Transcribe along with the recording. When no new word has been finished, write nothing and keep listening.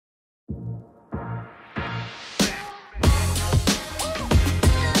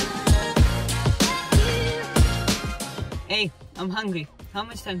Hey, I'm hungry. How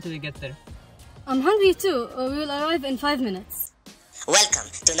much time till we get there? I'm hungry too. We will arrive in 5 minutes.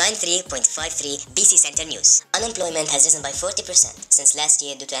 Welcome to 93.53 BC Center News. Unemployment has risen by 40% since last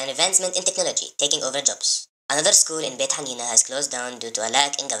year due to an advancement in technology taking over jobs. Another school in Beit Hanina has closed down due to a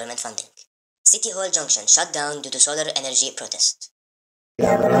lack in government funding. City Hall Junction shut down due to solar energy protest. We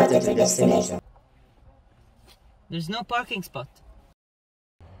have arrived at the destination. There's no parking spot.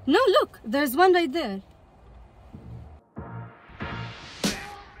 No, look, there's one right there.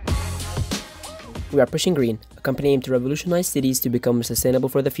 We are Pushing Green, a company aimed to revolutionize cities to become sustainable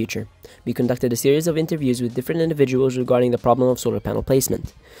for the future. We conducted a series of interviews with different individuals regarding the problem of solar panel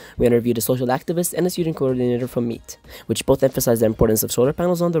placement. We interviewed a social activist and a student coordinator from MEET, which both emphasized the importance of solar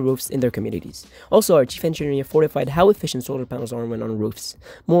panels on the roofs in their communities. Also, our chief engineer fortified how efficient solar panels are when on roofs.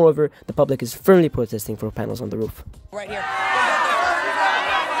 Moreover, the public is firmly protesting for panels on the roof. Right here.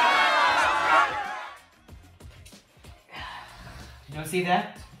 You don't see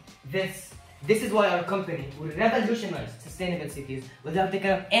that? This is why our company will revolutionize sustainable cities without taking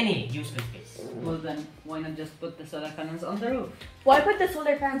up any useful space. Well then, why not just put the solar panels on the roof? Why put the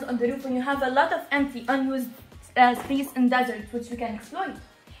solar panels on the roof when you have a lot of empty, unused space in deserts which we can exploit?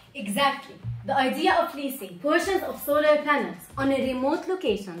 Exactly. The idea of placing portions of solar panels on a remote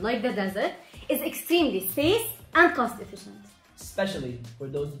location like the desert is extremely space and cost efficient. Especially for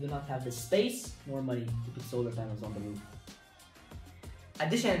those who do not have the space nor money to put solar panels on the roof.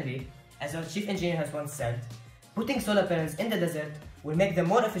 Additionally, as our chief engineer has once said, putting solar panels in the desert will make them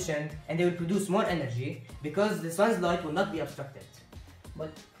more efficient and they will produce more energy because the sun's light will not be obstructed.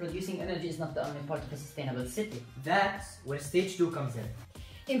 But producing energy is not the only part of a sustainable city. That's where stage 2 comes in.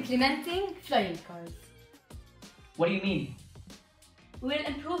 Implementing flying cars. What do you mean? We will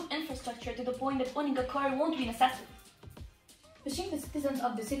improve infrastructure to the point that owning a car won't be necessary. Pushing the citizens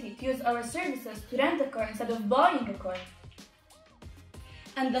of the city to use our services to rent a car instead of buying a car.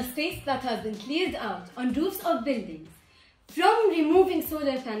 And the space that has been cleared out on roofs of buildings from removing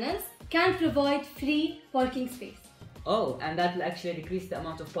solar panels can provide free parking space. Oh, and that will actually decrease the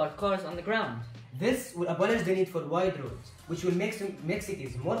amount of parked cars on the ground. This will abolish the need for wide roads, which will make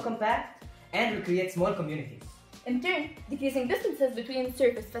cities more compact and will create small communities. In turn, decreasing distances between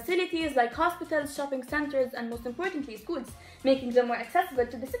surface facilities like hospitals, shopping centers, and most importantly, schools, making them more accessible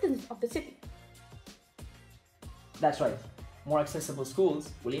to the citizens of the city. That's right. More accessible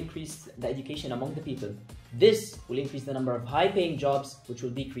schools will increase the education among the people. This will increase the number of high-paying jobs, which will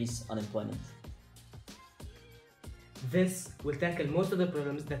decrease unemployment. This will tackle most of the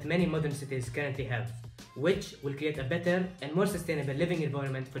problems that many modern cities currently have, which will create a better and more sustainable living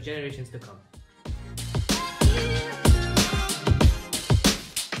environment for generations to come.